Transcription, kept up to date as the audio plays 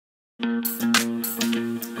So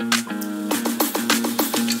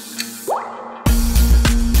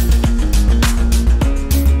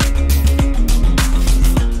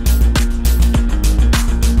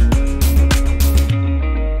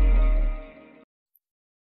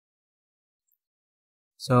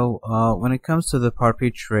when it comes to the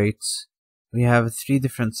barbiturates, we have three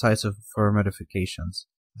different sites for modifications.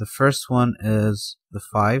 The first one is the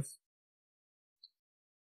 5,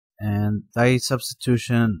 and that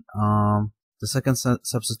substitution, the second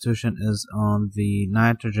substitution is on the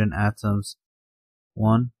nitrogen atoms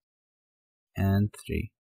 1 and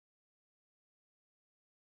 3.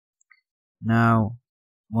 Now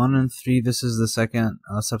 1 and 3, this is the second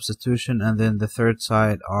substitution, and then the third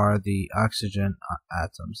side are the oxygen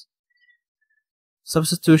atoms.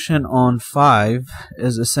 Substitution on 5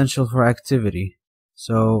 is essential for activity.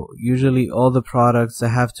 So usually all the products that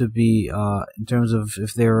have to be, in terms of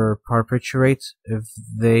if they are barbiturates, if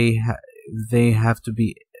they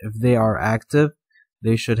are active,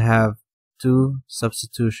 they should have 2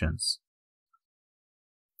 substitutions.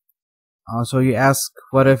 So you ask,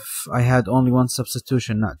 what if I had only 1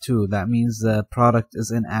 substitution, not 2? That means the product is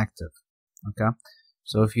inactive. Okay,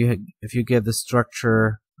 so if you get the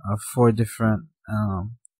structure of 4 different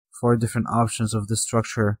options of the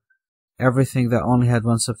structure, everything that only had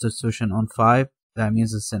 1 substitution on 5, that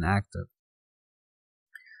means it's inactive.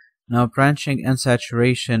 Now branching and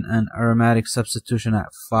saturation and aromatic substitution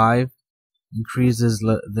at 5 increases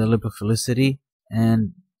the lipophilicity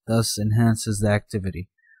and thus enhances the activity.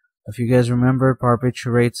 If you guys remember,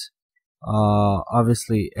 barbiturates,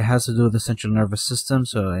 obviously it has to do with the central nervous system,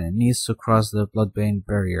 so it needs to cross the blood-brain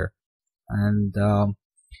barrier. And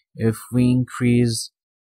if we increase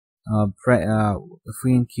the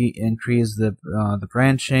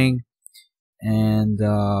branching, and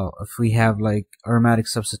if we have like aromatic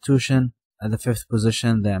substitution at the 5th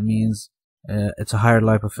position, that means it's a higher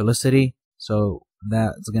lipophilicity, so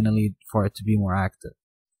that's going to lead for it to be more active.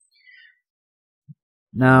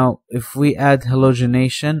 Now, if we add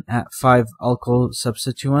halogenation at 5 alkyl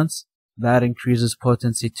substituents, that increases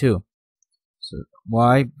potency too. So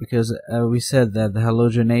why? Because we said that the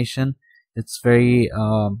halogenation, it's very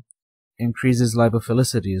increases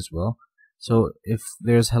lipophilicity as well. So if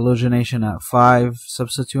there's halogenation at 5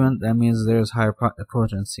 substituent, that means there's higher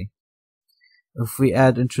potency. If we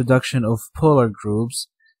add introduction of polar groups,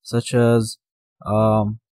 such as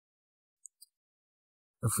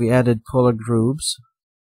if we added polar groups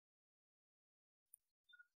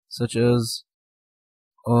such as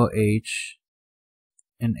OH,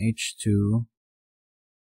 NH2,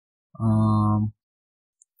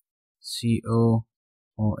 COOH,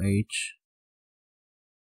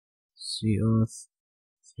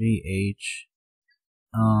 CO3H,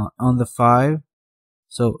 on the 5,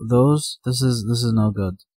 so this is no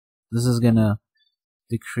good. This is gonna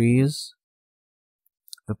decrease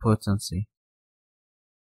the potency,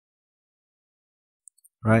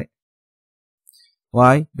 right?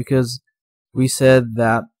 Why? Because we said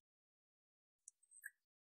that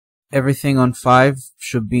everything on 5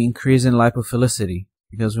 should be increasing lipophilicity,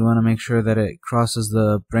 because we want to make sure that it crosses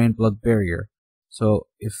the brain-blood barrier. So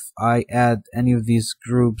if I add any of these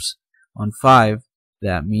groups on 5,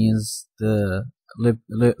 that means the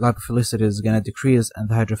lipophilicity is going to decrease and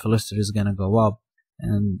the hydrophilicity is going to go up,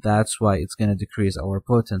 and that's why it's going to decrease our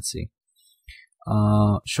potency.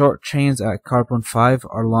 Short chains at carbon 5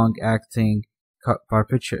 are long-acting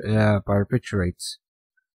barbiturates,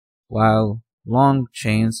 while long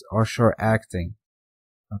chains are short-acting.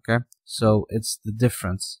 Okay, so it's the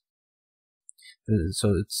difference.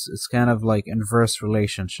 So it's kind of like inverse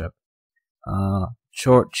relationship.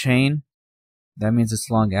 Short chain, that means it's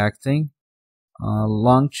long-acting.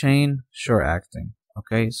 Long chain, short-acting.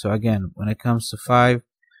 Okay, so again, when it comes to 5,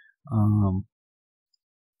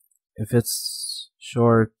 if it's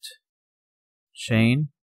short chain,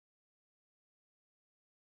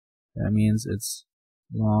 that means it's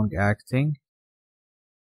long-acting.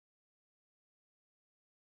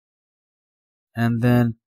 And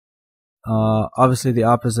then obviously the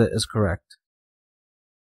opposite is correct.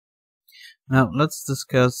 Now let's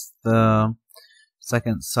discuss the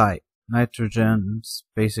second site. Nitrogen's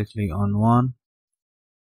basically on 1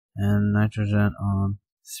 and nitrogen on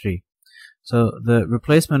 3. So the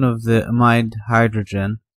replacement of the amide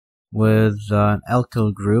hydrogen with an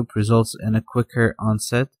alkyl group results in a quicker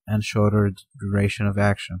onset and shorter duration of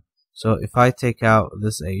action. So if I take out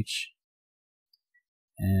this H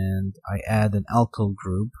and I add an alkyl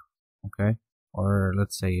group, okay, or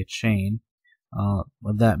let's say a chain,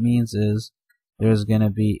 what that means is there's going to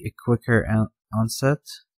be a quicker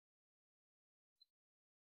onset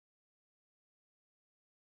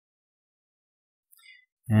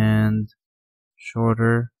and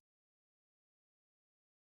shorter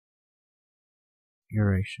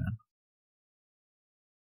duration.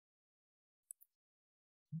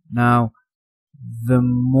 Now, the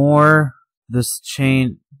more this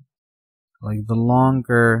chain, like the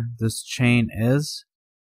longer this chain is,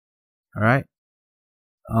 alright,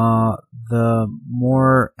 the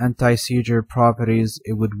more anti-seizure properties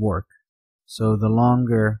it would work. So the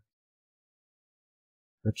longer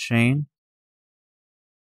the chain,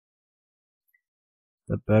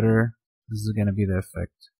 the better this is going to be the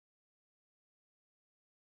effect.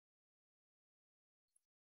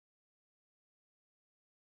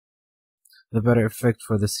 The better effect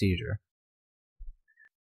for the seizure.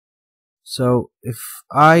 So if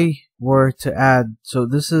I were to add, so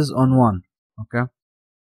this is on 1, okay?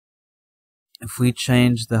 If we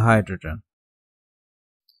change the hydrogen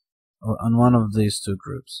on one of these two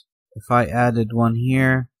groups, if I added one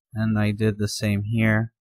here and I did the same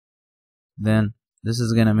here, then this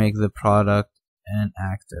is going to make the product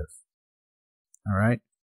inactive. Alright?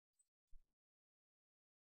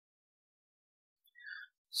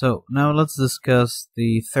 So now let's discuss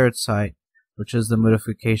the third site, which is the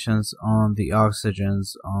modifications on the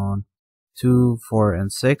oxygens on 2, 4,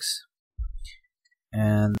 and 6.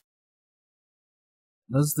 And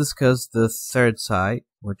let's discuss the third site,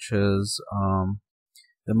 which is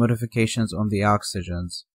the modifications on the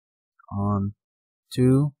oxygens on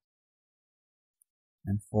 2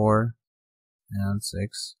 and 4 and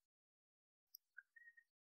 6.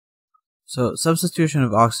 So substitution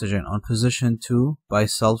of oxygen on position 2 by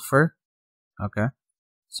sulfur. Okay,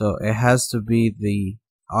 so it has to be the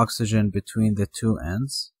oxygen between the two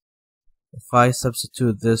ends. If I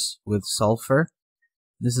substitute this with sulfur,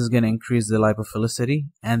 this is going to increase the lipophilicity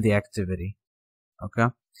and the activity.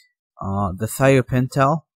 Okay, the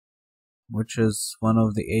thiopental, which is one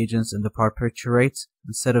of the agents in the barbiturates,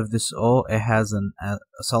 instead of this O, it has a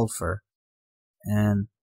sulfur, and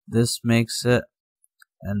this makes it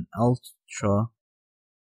an ultra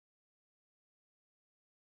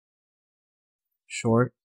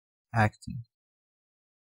short acting.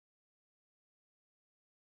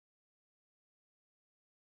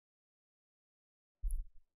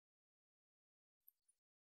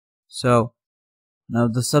 So now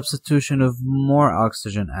the substitution of more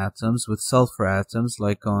oxygen atoms with sulfur atoms,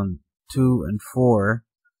 like on 2 and 4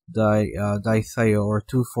 dithio or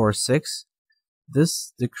 2,4,6,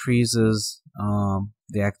 this decreases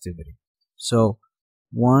the activity. So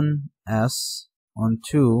 1s on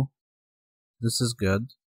 2, this is good,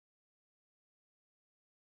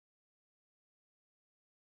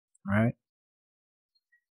 right,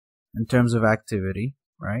 in terms of activity,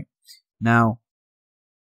 right? Now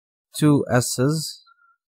 2 s's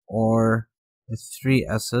or 3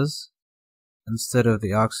 s's instead of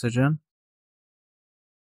the oxygen,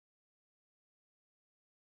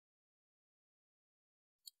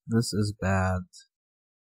 this is bad.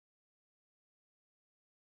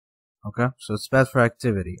 Okay, so it's bad for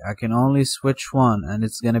activity. I can only switch one, and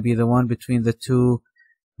it's going to be the one between the two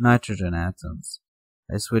nitrogen atoms.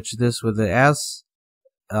 I switch this with the S,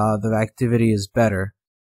 the activity is better.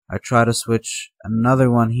 I try to switch another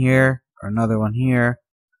one here, or another one here,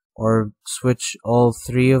 or switch all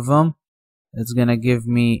 3 of them. It's going to give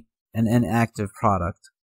me an inactive product.